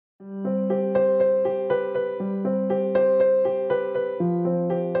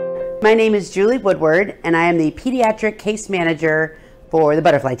My name is Julie Woodward, and I am the Pediatric Case Manager for the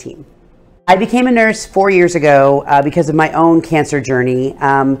Butterfly team. I became a nurse 4 years ago because of my own cancer journey.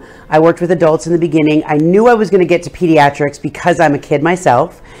 I worked with adults in the beginning. I knew I was going to get to pediatrics because I'm a kid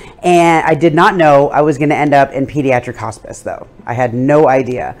myself, and I did not know I was going to end up in pediatric hospice, though. I had no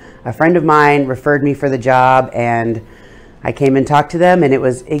idea. A friend of mine referred me for the job, and I came and talked to them, and it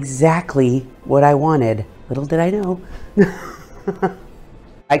was exactly what I wanted. Little did I know.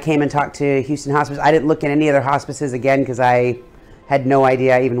 I came and talked to Houston Hospice. I didn't look at any other hospices again because I had no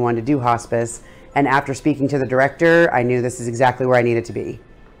idea I even wanted to do hospice. And after speaking to the director, I knew this is exactly where I needed to be.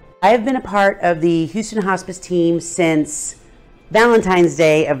 I have been a part of the Houston Hospice team since Valentine's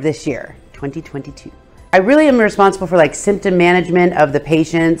Day of this year, 2022. I really am responsible for symptom management of the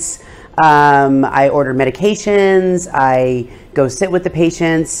patients. I order medications, I go sit with the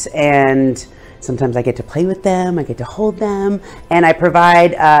patients, and sometimes I get to play with them, I get to hold them, and I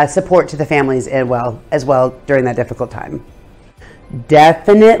provide support to the families as well during that difficult time.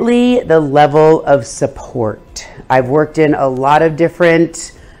 Definitely the level of support. I've worked in a lot of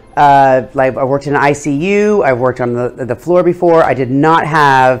different, I worked in an ICU, I've worked on the floor before. I did not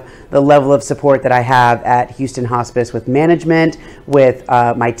have the level of support that I have at Houston Hospice with management, with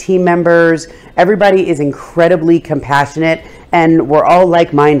my team members. Everybody is incredibly compassionate, and we're all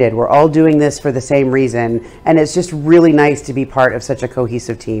like-minded. We're all doing this for the same reason, and it's just really nice to be part of such a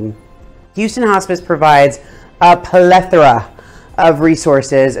cohesive team. Houston Hospice provides a plethora of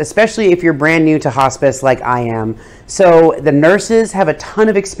resources, especially if you're brand new to hospice like I am. So the nurses have a ton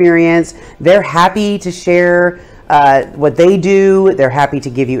of experience. They're happy to share what they do. They're happy to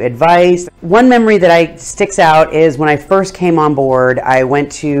give you advice. One memory that sticks out is when I first came on board, I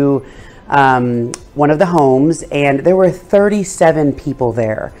went to one of the homes, and there were 37 people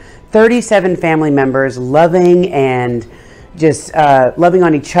there. 37 family members loving and just loving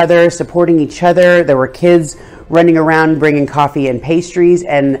on each other, supporting each other. There were kids running around bringing coffee and pastries,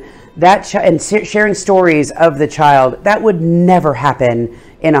 and sharing stories of the child. That would never happen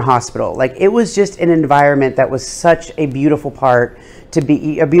in a hospital. It was just an environment that was such a beautiful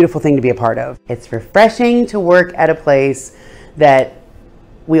a beautiful thing to be a part of. It's refreshing to work at a place that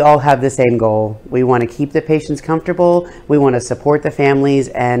we all have the same goal. We want to keep the patients comfortable, we want to support the families,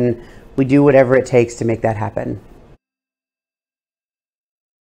 and we do whatever it takes to make that happen.